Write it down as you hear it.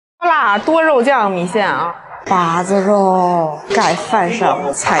辣多肉酱米线啊，把子肉盖饭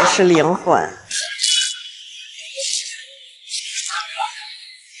上才是灵魂。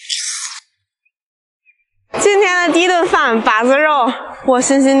今天的第一顿饭，把子肉，我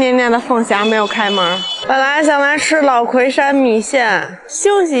心心念念的凤霞没有开门。本来想来吃老魁山米线，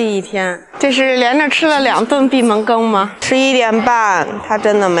休息一天，这是连着吃了2顿闭门羹吗？11点半，他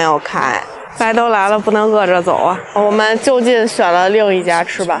真的没有开。来都来了，不能饿着走啊！我们就近选了另一家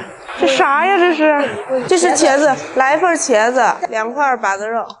吃吧。这啥呀？这是茄子，来一份茄子，2块把子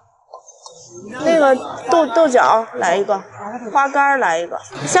肉。那个豆角来一个，花干来一个，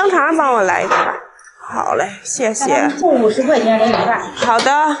香肠帮我来一个吧。好嘞，谢谢。付50块钱人饭。好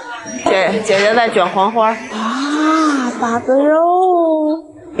的，姐姐在卷黄花啊，把子肉，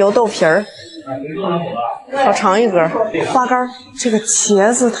油豆皮儿。好长一根花干，这个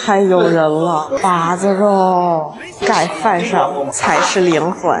茄子太诱人了。把子肉盖饭上才是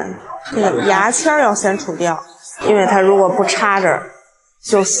灵魂。这个牙签要先除掉，因为它如果不插着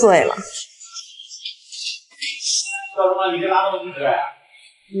就碎了。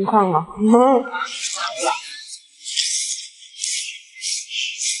你看看，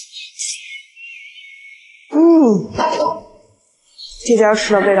这家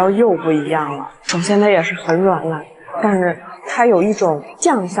吃的味道又不一样了。首先它也是很软烂，但是它有一种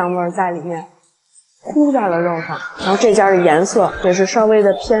酱香味在里面，糊在了肉上。然后这家的颜色也是稍微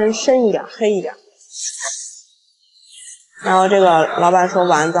的偏深一点，黑一点。然后这个老板说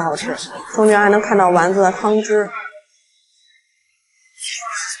丸子好吃，中间还能看到丸子的汤汁。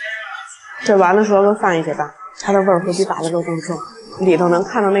这丸子舌头放一些吧，它的味儿会比把子肉更重，里头能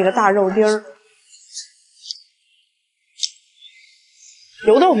看到那个大肉丁儿。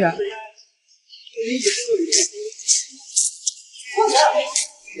油豆皮，对，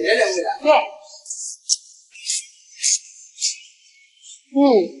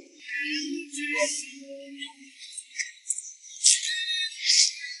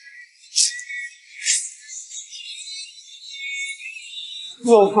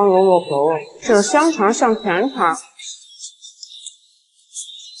肉汤有肉口味，这个香肠像甜肠。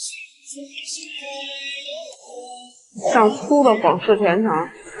像粗的广式甜肠，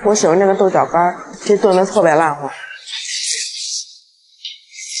我喜欢这个豆角干，这炖的特别烂乎。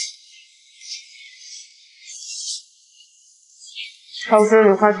超市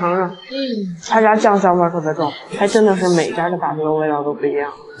你快尝尝，他家酱香味特别重，还真的是每家的把子肉味道都不一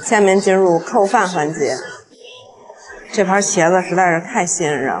样。下面进入扣饭环节，这盘茄子实在是太吸引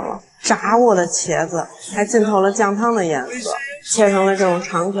人了，炸过的茄子还浸透了酱汤的颜色，切成了这种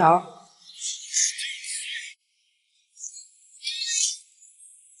长条。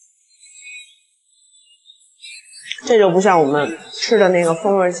这就不像我们吃的那个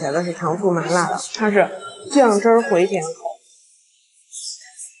风味茄子是糖醋麻辣的，它是酱汁回甜口。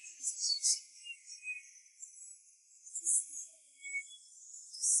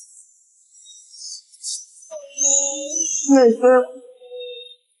内丝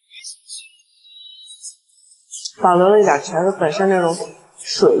保留了一点茄子本身那种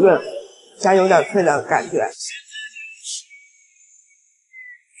水润加有点脆的感觉。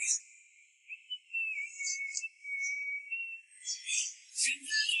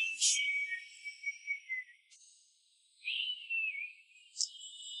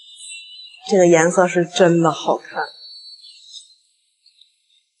这个颜色是真的好看。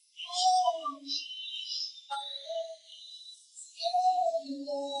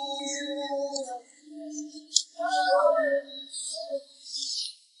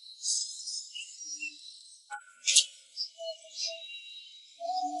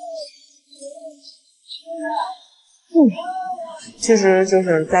其实就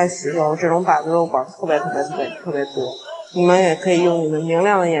是在徐州这种把子肉馆特别多，你们也可以用你们明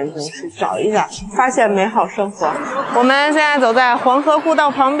亮的眼睛去找一下，发现美好生活。我们现在走在黄河故道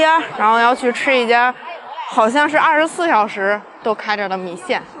旁边，然后要去吃一家好像是24小时都开着的米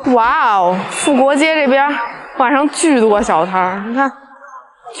线。哇哦，富国街这边晚上巨多小摊儿，你看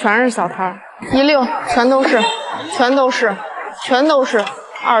全是小摊儿，一溜全都是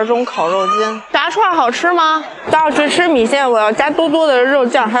2中烤肉筋。炸串好吃吗？要是吃米线，我要加多多的肉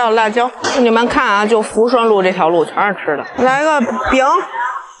酱还有辣椒。你们看啊，就福顺路这条路全是吃的。来个饼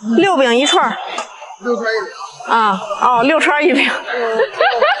，6饼1串。6串1饼。啊，哦，6串1饼。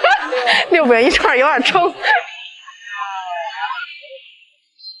6饼1串有点撑。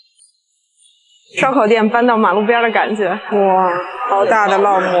烧烤店搬到马路边的感觉，哇，好大的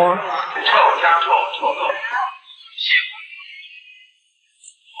烙馍。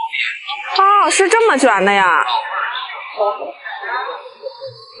哦，是这么卷的呀。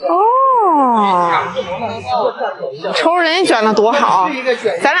哦，瞅人家卷的多好，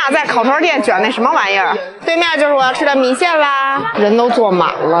咱俩在烤串店卷那什么玩意儿，对面就是我要吃的米线啦，人都坐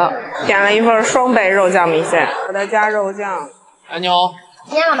满了。点了一份双倍肉酱米线，给它加肉酱。哎，你好。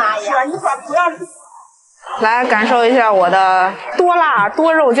你干嘛呀？来感受一下我的多辣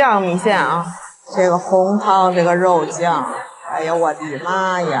多肉酱米线啊！这个红汤，这个肉酱，哎呀我的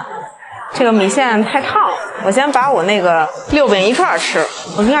妈呀！这个米线太烫，我先把我那个6饼一块吃。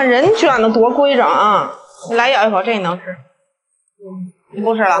你看人卷的多规整啊！你来咬一口，这你能吃？你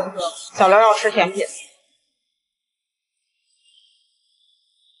不吃了？小刘要吃甜品。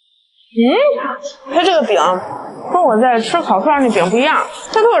它这个饼跟我在吃烤串那饼不一样，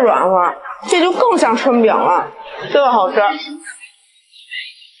它特软和，这就更像春饼了，特别好吃。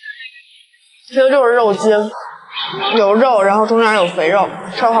这个就是肉筋，有肉，然后中间有肥肉，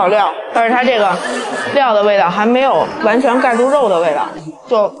烧烤料，但是它这个料的味道还没有完全盖住肉的味道，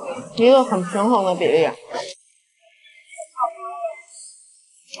就一个很平衡的比例。好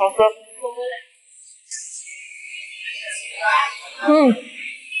吃。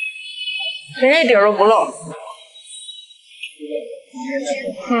连这底儿都不漏。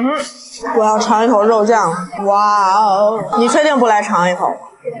我要尝一口肉酱。哇哦！你确定不来尝一口？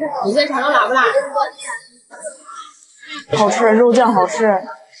你先尝尝辣不辣？好吃，肉酱好吃。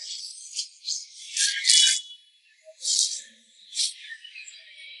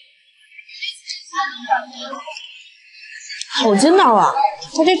好筋道啊！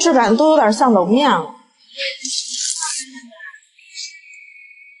它这质感都有点像冷面了。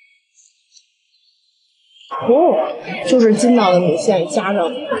就是筋道的米线加上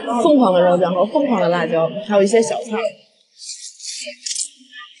疯狂的肉酱和疯狂的辣椒，还有一些小菜。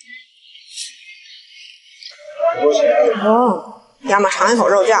要么尝一口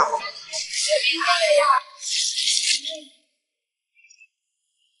肉酱。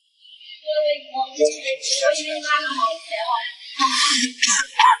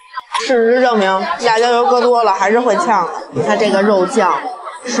事实证明，辣椒油搁多了还是会呛。你看这个肉酱，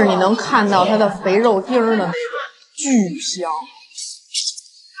是你能看到它的肥肉丁儿的，巨香。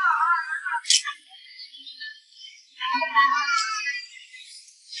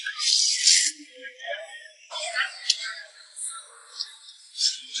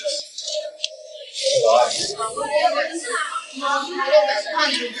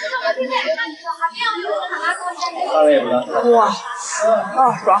哇，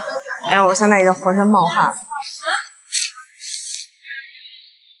爽！哎呀，我现在已经浑身冒汗了。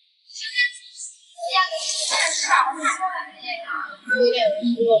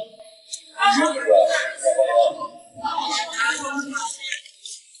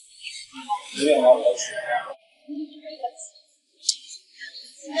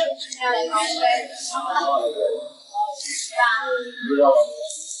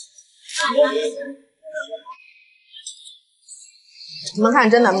你们看，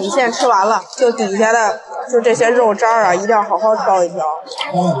真的米线吃完了，就底下的就这些肉渣啊，一定要好好挑一挑。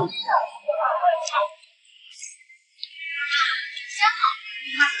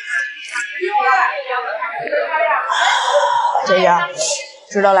这样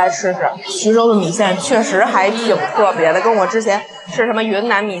值得来吃吃。徐州的米线确实还挺特别的，跟我之前吃什么云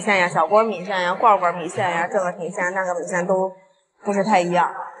南米线呀、小锅米线呀、罐罐米线呀、这个米线那个米线都不是太一样。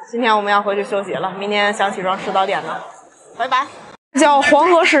今天我们要回去休息了，明天想起床吃早点呢。拜拜。叫黄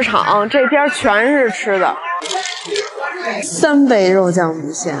河市场，这边全是吃的。3倍肉酱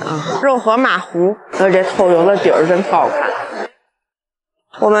米线啊，肉和马糊，这透油的底儿真特好看。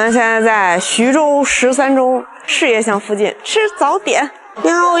我们现在在徐州13中事业巷附近吃早点。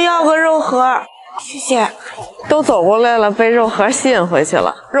你好，我要个肉盒，谢谢。都走过来了，被肉盒吸引回去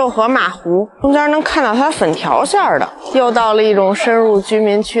了。肉盒马糊，中间能看到它粉条馅的，又到了一种深入居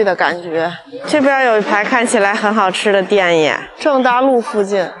民区的感觉。这边有一排看起来很好吃的店耶，正大路附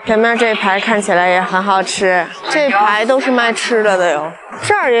近。前面这排看起来也很好吃，这排都是卖吃的的哟。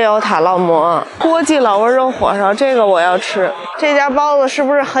这儿也有塔烙馍、锅记老味肉火烧，这个我要吃。这家包子是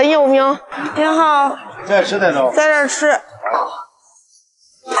不是很有名？你好，在吃在这，在这儿吃。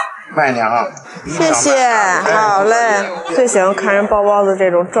慢点啊！谢谢，好嘞。最喜欢看人包包子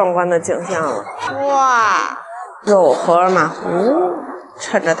这种壮观的景象了。哇，肉和马糊，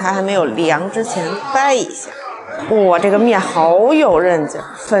趁着它还没有凉之前掰一下。哇，这个面好有韧劲，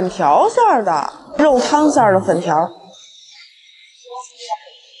粉条馅的，肉汤馅的粉条，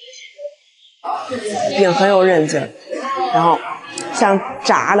饼很有韧劲，然后像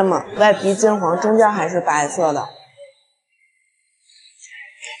炸的嘛，外皮金黄，中间还是白色的。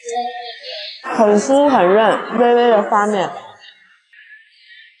很酥很韧，微微的发面。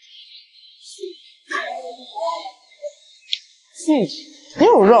没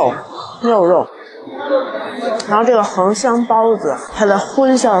有肉，肉，然后这个横香包子，它的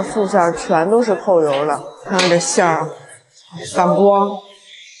荤馅儿、副馅儿全都是扣油的。看看这馅儿，反光，哇，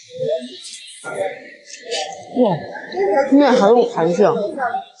面很有弹性，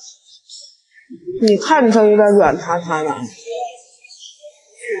你看着它有点软塌塌的，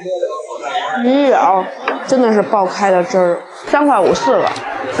一咬真的是爆开的汁儿，3块5四个。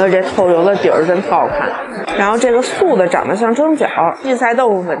而且透油的底儿真特好看，然后这个素的长得像蒸饺，荠菜豆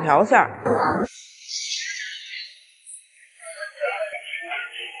腐粉条馅儿，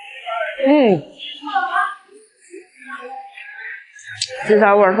荠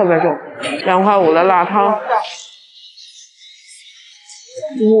菜味儿特别重，2块5的辣汤，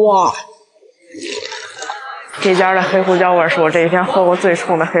哇！这家的黑胡椒味是我这一天喝过最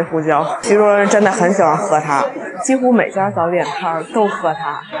冲的黑胡椒，徐州人真的很喜欢喝它，几乎每家早点摊都喝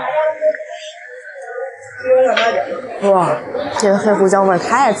它。哇，这个黑胡椒味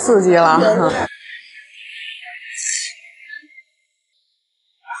太刺激了！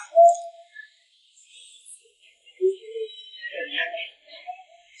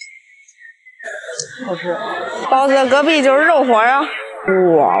好吃。包子隔壁就是肉火啊！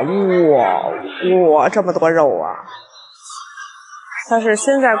哇，这么多肉啊！它是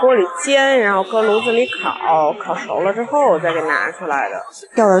先在锅里煎，然后搁炉子里烤，烤熟了之后再给拿出来的。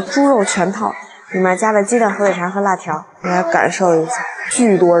要的猪肉全套，里面加了鸡蛋、火腿肠和辣条，你来感受一下，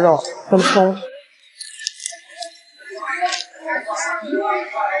巨多肉跟葱。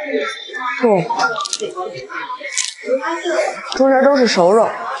中间都是熟肉。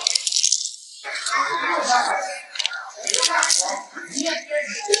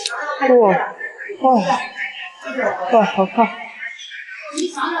哇，好看！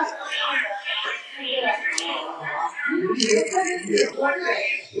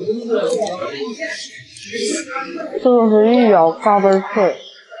真的是一咬嘎嘣脆，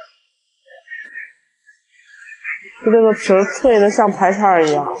就这个皮儿脆的像排叉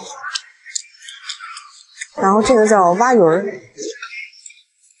一样。然后这个叫蛙鱼儿。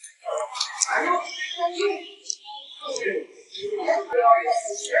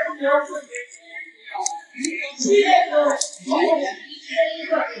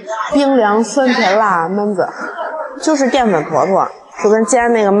冰凉酸甜辣焖子，就是淀粉坨坨，就跟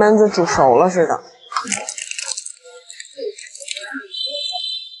煎那个焖子煮熟了似的。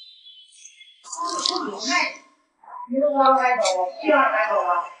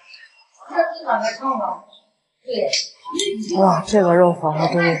哇，这个肉黄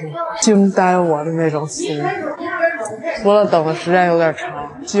真的是惊呆我的那种酥，除了等的时间有点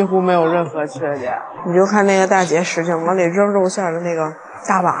长，几乎没有任何缺点。你就看那个大姐使劲往里扔肉馅的那个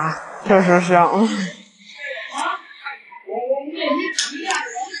大把，确实香。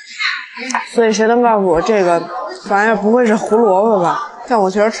所以谁能告诉我这个玩意儿不会是胡萝卜吧？但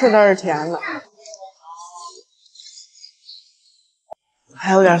我觉得吃的是甜的。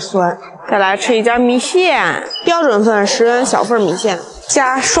还有点酸，再来吃一家米线，标准份10元小份米线，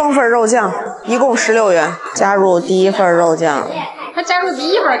加双份肉酱，一共16元。加入第1份肉酱，他加入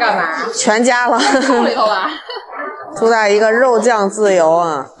第1份干嘛？全加了，里头了。主打一个肉酱自由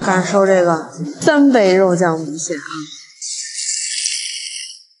啊！感受这个3杯肉酱米线啊！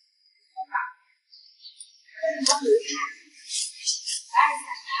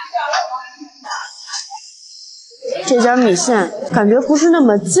这家米线感觉不是那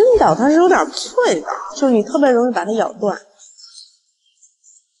么筋道，它是有点脆的，就是你特别容易把它咬断。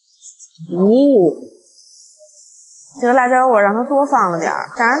这个辣椒我让它多放了点儿，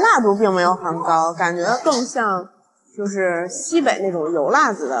但是辣度并没有很高，感觉更像就是西北那种油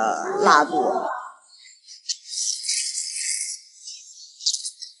辣子的辣度。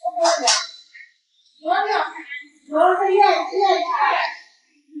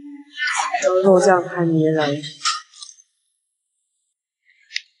肉酱太迷人了。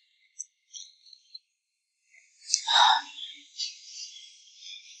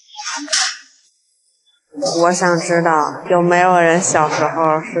我想知道有没有人小时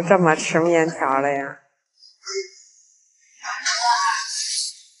候是这么吃面条的呀？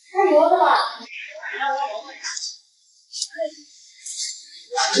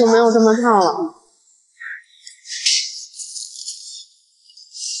就没有这么烫了。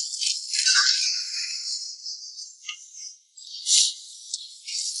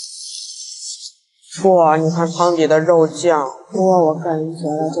哇，你看汤底的肉酱，哇，我感觉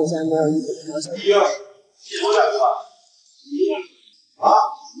了这家没有一点条小。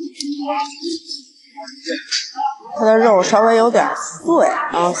它的肉稍微有点碎，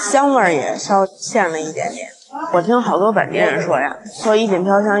然后香味也稍欠了一点点。我听好多本地人说呀，说一品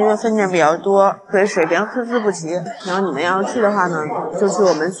飘香因为分店比较多，所以水平参差不齐。然后你们要去的话呢，就去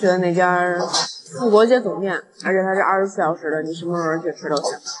我们去的那家富国街总店，而且它是24小时的，你什么时候去吃都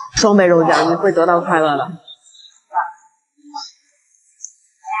行。双倍肉酱，你会得到快乐的。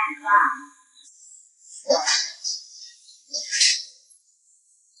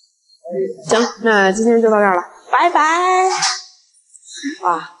行，那今天就到这儿了，拜拜。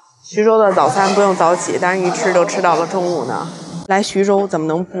哇，徐州的早餐不用早起，但是一吃就吃到了中午呢。来徐州怎么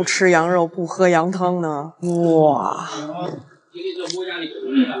能不吃羊肉不喝羊汤呢？哇！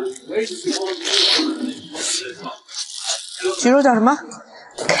徐州叫什么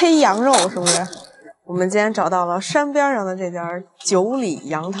 ？K 羊肉是不是？我们今天找到了山边上的这家九里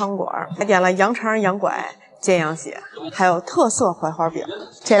羊汤馆，还点了羊肠、羊拐、煎羊血，还有特色槐花饼。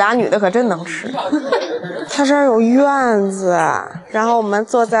这俩女的可真能吃。它这儿有院子，然后我们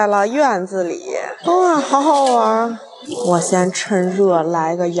坐在了院子里，哇，好好玩。我先趁热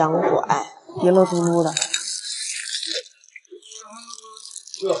来个羊拐，滴了嘟噜的。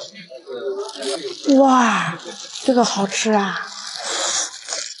哇，这个好吃啊！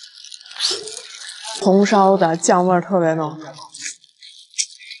红烧的，酱味特别浓，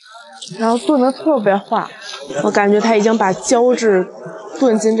然后炖的特别化，我感觉它已经把胶质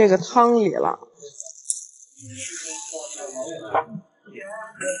炖进这个汤里了。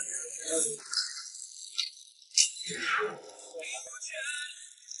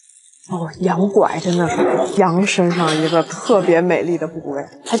哦，羊拐真的是羊身上一个特别美丽的部位，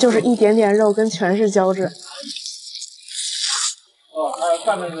它就是一点点肉跟全是胶质。哦，还有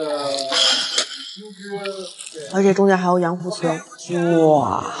下面的而且中间还有羊骨髓，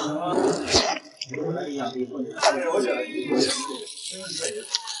哇！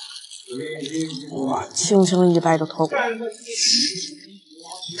哇，轻轻一掰就脱骨。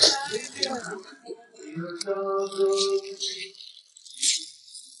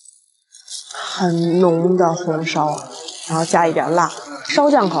很浓的红烧，然后加一点辣，烧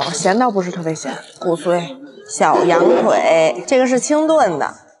酱口，咸倒不是特别咸。骨髓、小羊腿，这个是清炖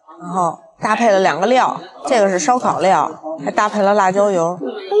的，然后搭配了2个料，这个是烧烤料，还搭配了辣椒油。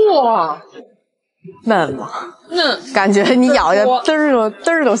哇，嫩吗？嫩，感觉你咬下嘚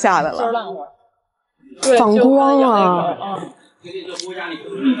儿都下来了，放光啊！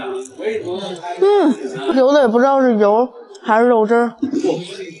流的也不知道是油还是肉汁儿。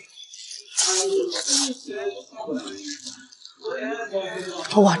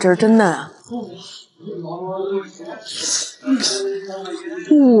哇，这是真嫩啊！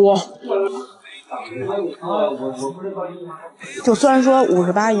哇！就虽然说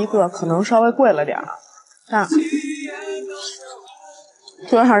58一个，可能稍微贵了点儿，但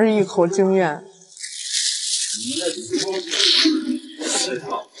这还是一口惊艳。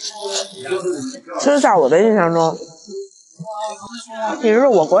其实，在我的印象中，一直是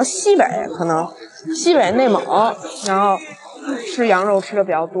我国西北，可能西北内蒙，然后吃羊肉吃的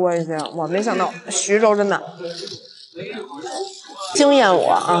比较多一些。我没想到徐州真的惊艳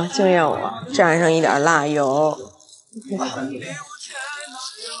我啊，惊艳我！蘸上一点辣油，哇！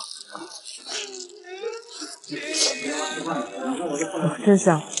真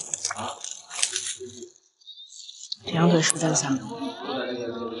香！这羊腿是真香。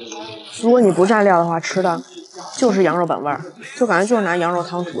如果你不蘸料的话，吃的就是羊肉本味儿，就感觉就是拿羊肉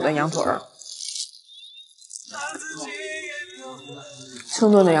汤煮的羊腿儿，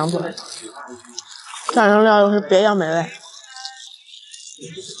清炖的羊腿，蘸上料又是别样美味。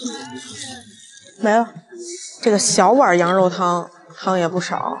没了，这个小碗羊肉汤，汤也不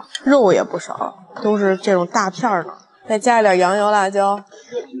少，肉也不少，都是这种大片的，再加一点羊油、辣椒。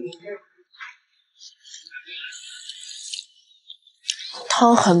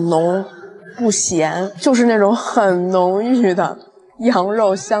汤很浓，不咸，就是那种很浓郁的羊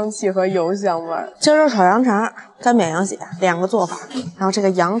肉香气和油香味儿。今儿炒羊肠，干煸羊血，2个做法。然后这个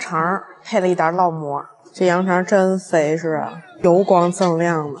羊肠配了一点烙馍，这羊肠真肥实啊，油光锃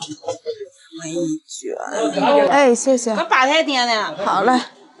亮的。一卷，哎，谢谢。搁吧台点的。好嘞，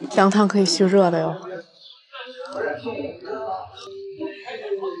羊汤可以续热的哟。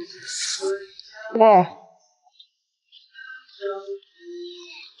哇！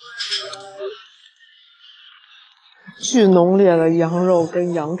巨浓烈的羊肉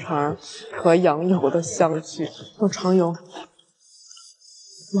跟羊肠和羊油的香气，用尝油，哇，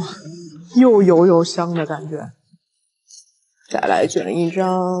又油又香的感觉。再来卷一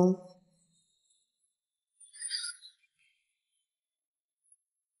张，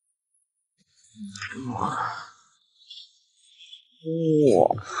哇，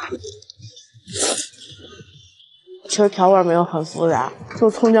其实调味没有很复杂，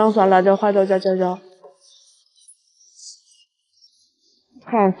就葱姜蒜辣椒花椒加椒椒。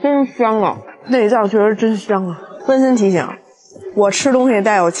看，真香啊！内脏确实真香啊！温馨提醒，我吃东西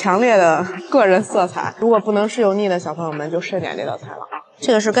带有强烈的个人色彩，如果不能吃油腻的小朋友们就慎点这道菜了啊。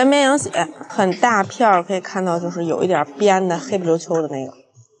这个是干煸羊血，很大片儿，可以看到就是有一点边的黑不溜秋的那个。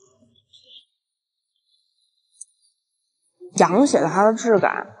羊血的它的质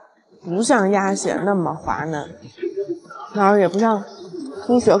感不像鸭血那么滑嫩，然后也不像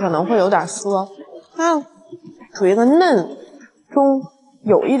猪血可能会有点涩，它属于一个嫩中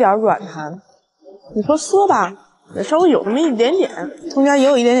有一点软弹。你说涩吧，也稍微有那么一点点，中间也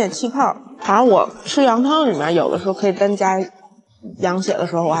有一点点气泡。反正我吃羊汤里面有的时候可以单加羊血的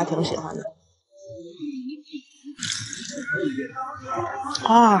时候，我还挺喜欢的。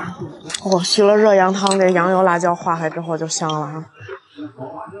啊，我吸了热羊汤，这羊油辣椒化开之后就香了哈。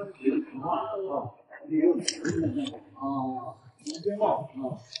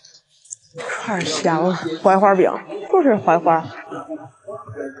太香了，槐花饼就是槐花，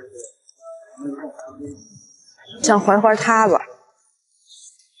像槐花塌子。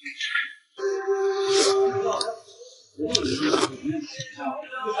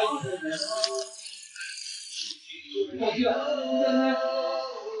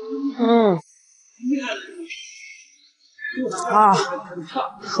啊，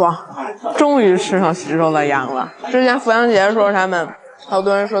爽！终于吃上徐州的羊了。之前扶阳节的时候，他们好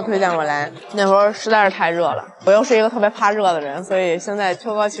多人说推荐我来，那会儿实在是太热了。我又是一个特别怕热的人，所以现在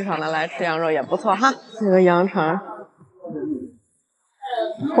秋高气爽的来吃羊肉也不错哈。这个羊肠，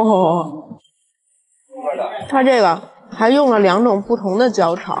哦，它这个还用了2种不同的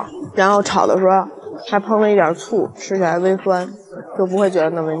椒炒，然后炒的时候还烹了一点醋，吃起来微酸，就不会觉得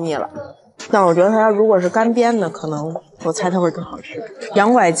那么腻了。但我觉得它如果是干煸的，可能我猜它会更好吃。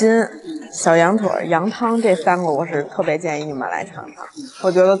羊拐筋、小羊腿、羊汤这3个我是特别建议你们来尝尝，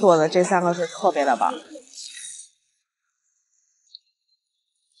我觉得做的这3个是特别的棒。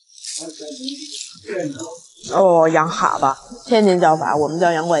哦，羊哈巴，天津叫法，我们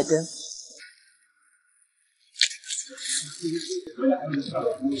叫羊拐筋。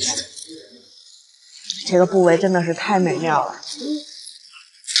这个部位真的是太美妙了。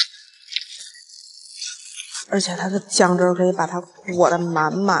而且它的酱汁可以把它裹得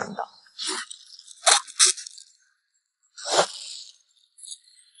满满的。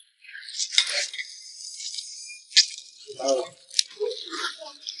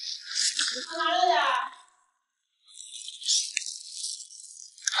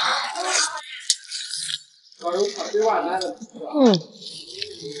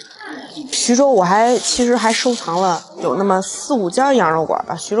徐州我其实还收藏了有那么4、5家羊肉馆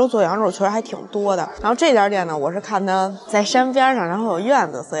吧。徐州做羊肉确实还挺多的。然后这家店呢，我是看它在山边上，然后有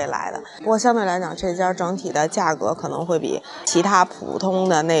院子，所以来的。不过相对来讲，这家整体的价格可能会比其他普通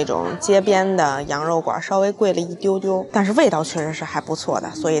的那种街边的羊肉馆稍微贵了一丢丢，但是味道确实是还不错的，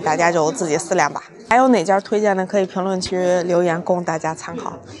所以大家就自己思量吧。还有哪家推荐的，可以评论区留言供大家参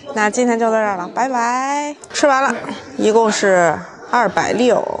考。那今天就到这儿了，拜拜。吃完了，一共是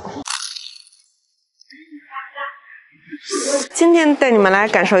260。今天带你们来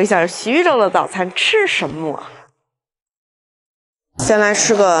感受一下徐州的早餐吃什么。先来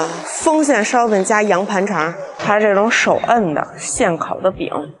吃个丰县烧饼加羊盘肠，它是这种手摁的现烤的饼，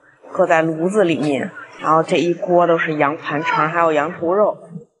搁在炉子里面，然后这一锅都是羊盘肠，还有羊头肉。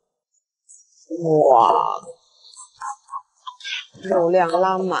哇，肉量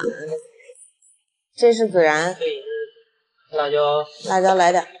拉满。这是孜然，辣椒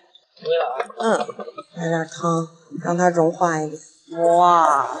来点。来点汤，让它融化一点。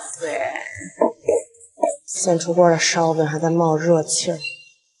哇塞！现出锅的烧饼还在冒热气儿。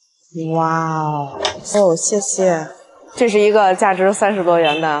哇哦，谢谢。这是一个价值30多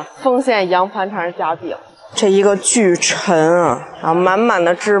元的丰县羊盘肠夹饼，这一个巨沉啊，然后满满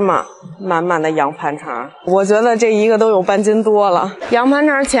的芝麻，满满的羊盘肠，我觉得这一个都有半斤多了。羊盘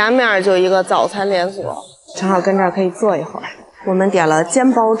肠前面就一个早餐连锁，正好跟这儿可以坐一会儿。我们点了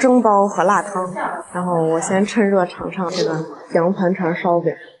煎包、蒸包和辣汤，然后我先趁热尝尝这个羊盘肠烧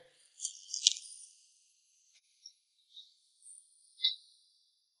饼。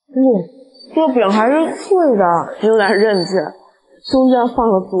这个饼还是脆的，有点韧劲，中间放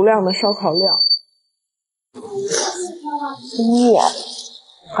了足量的烧烤料。哇，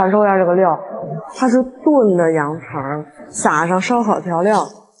感受一下这个料，它是炖的羊肠，撒上烧烤调料。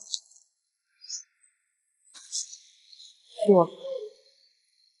哇，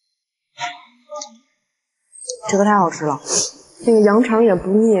这个太好吃了。这个羊肠也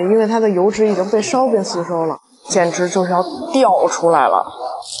不腻，因为它的油脂已经被烧饼吸收了，简直就是要掉出来了。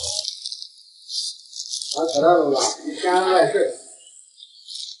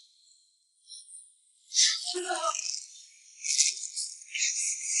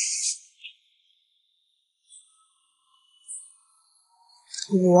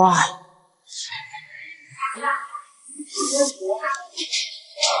哇！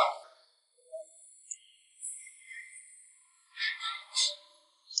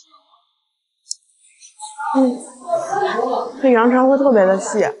这羊肠会特别的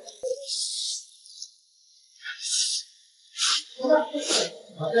细。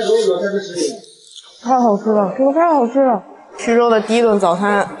太好吃了，这个太好吃了！徐州的第一顿早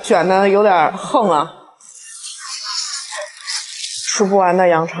餐卷的有点横啊，吃不完的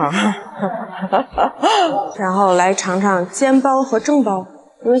羊肠。然后来尝尝煎包和蒸包，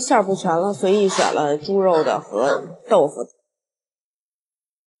因为馅儿不全了，随意选了猪肉的和豆腐的。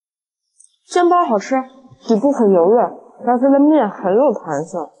煎包好吃，底部很油润，但是它的面很有弹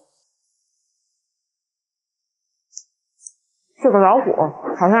性。这个老虎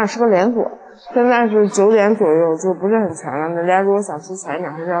好像是个连锁，现在是9点左右，就不是很全了。大家如果想吃全一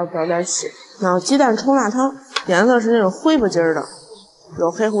点，还是要早点起。然后鸡蛋冲辣汤，颜色是那种灰不筋儿的，有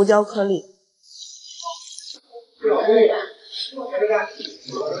黑胡椒颗粒。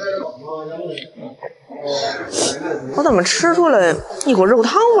我怎么吃出来一股肉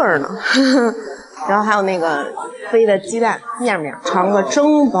汤味儿呢？然后还有那个飞的鸡蛋面面，尝个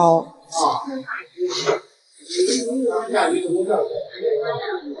蒸包。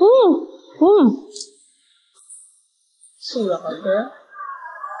是不是好吃？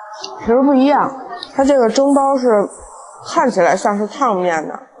其实不一样，它这个蒸包是看起来像是烫面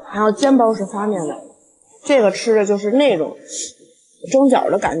的，然后煎包是发面的。这个吃的就是那种蒸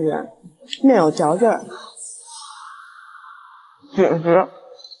饺的感觉，面有嚼劲儿，紧实，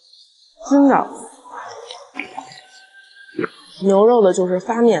筋道。牛肉的就是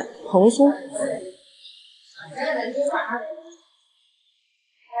发面蓬松。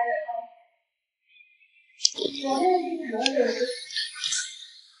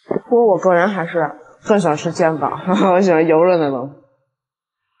不过我个人还是更喜欢吃煎包，我喜欢油润的东西。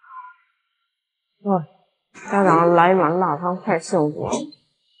哇，大早上来一碗辣汤太幸福了。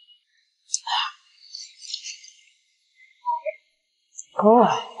哦，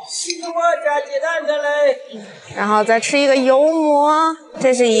然后再吃一个油馍，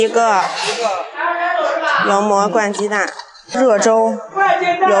这是一个油馍灌鸡蛋。热粥、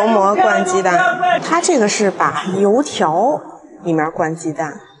油馍灌鸡蛋，它这个是把油条里面灌鸡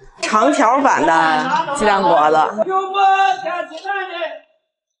蛋，长条版的鸡蛋果子。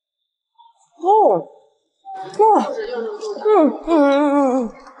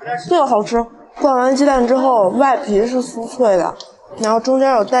这个好吃。灌完鸡蛋之后，外皮是酥脆的，然后中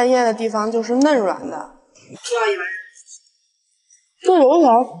间有蛋液的地方就是嫩软的。这油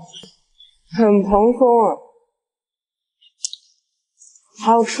条很蓬松啊。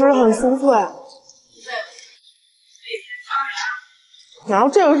好吃，很酥脆。然后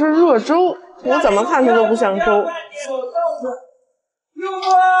这个是热粥，我怎么看它都不像粥。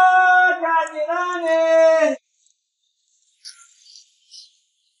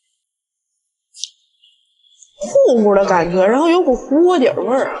糊糊的感觉，然后有股糊锅底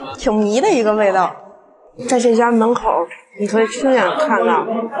味儿，挺迷的一个味道。在这家门口，你可以亲眼看到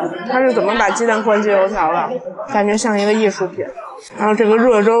它是怎么把鸡蛋灌进油条的，感觉像一个艺术品。然后这个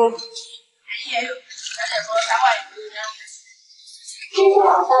热粥，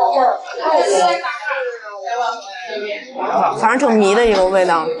反正挺迷的一个味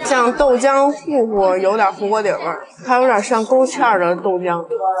道，像豆浆糊糊，有点糊锅底味儿，它有点像勾芡的豆浆。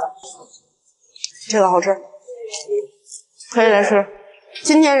这个好吃，可以来吃。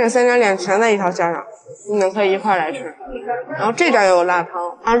今天这3家店全在一条线上，你们可以一块来吃。然后这家也有辣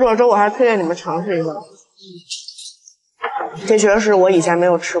汤，热粥我还推荐你们尝试一下。这确实是我以前没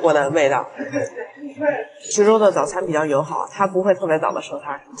有吃过的味道。徐州的早餐比较友好，它不会特别早的收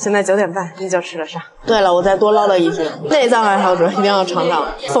摊。现在9点半，依旧吃得上。对了，我再多唠叨一句，内脏爱好者一定要尝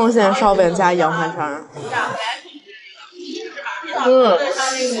尝凤馅烧饼加羊盘肠。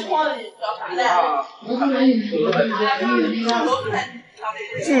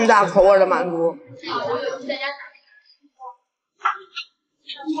巨大口味的满足。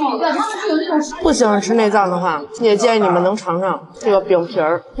不喜欢吃内脏的话，也建议你们能尝尝这个饼皮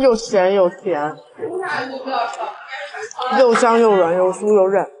儿，又咸又甜，又香又软，又酥又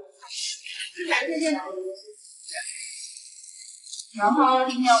韧。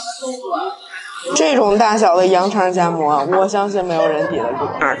这种大小的羊肠夹馍，我相信没有人抵得住。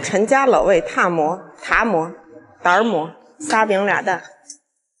陈家老味塔馍、塔馍、胆馍，仨饼俩蛋。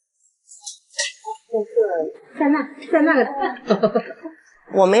在那个。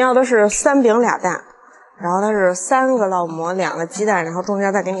我们要的是3饼2蛋，然后它是3个烙馍2个鸡蛋，然后中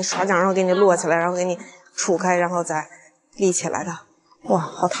间再给你刷酱，然后给你摞起来，然后给你杵开，然后再立起来的。哇，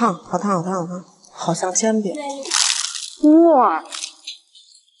好烫，好烫，好烫，好烫，好像煎饼。哇，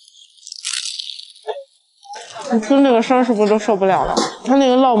你吃那个生是不是都受不了了？它那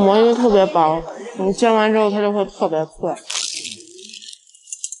个烙馍因为特别薄，你煎完之后它就会特别脆。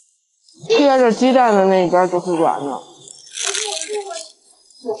贴着鸡蛋的那一边就是软的。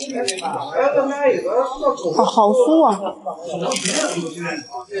啊，好酥啊！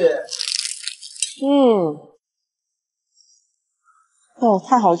哦，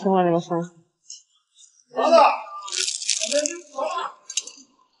太好听了这个声。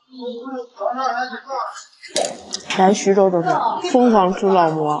来徐州就是疯狂吃烙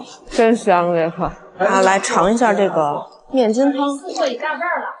馍，真香这个。啊，来尝一下这个面筋汤。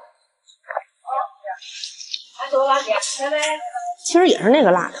其实也是那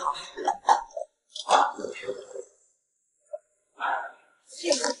个辣汤。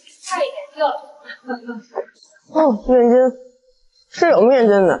哦，面筋是有面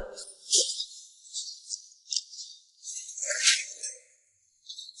筋的。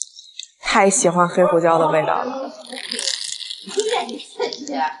太喜欢黑胡椒的味道了。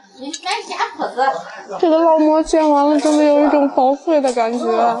这个烙馍煎完了，真的有一种薄脆的感觉。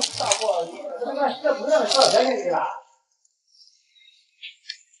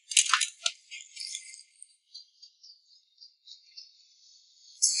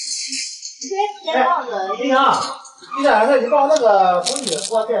你看，你俩你把那个东西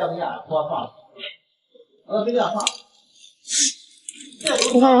给我带到家，给我放。给你放。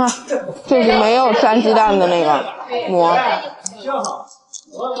你看看，这是没有沾鸡蛋的那个馍。您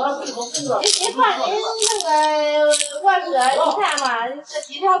放您那个卧室，你看嘛，这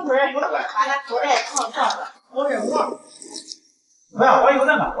几条腿儿，把它口袋烫上了。没有，我有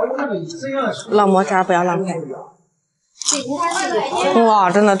那个这样的。烙馍渣不要浪费。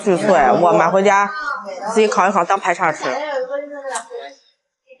哇，真的巨脆！我买回家自己烤一烤当排叉吃。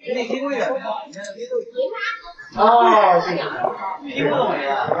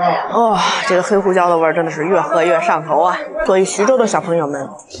哦，这个黑胡椒的味儿真的是越喝越上头啊！作为徐州的小朋友们，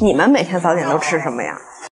你们每天早点都吃什么呀？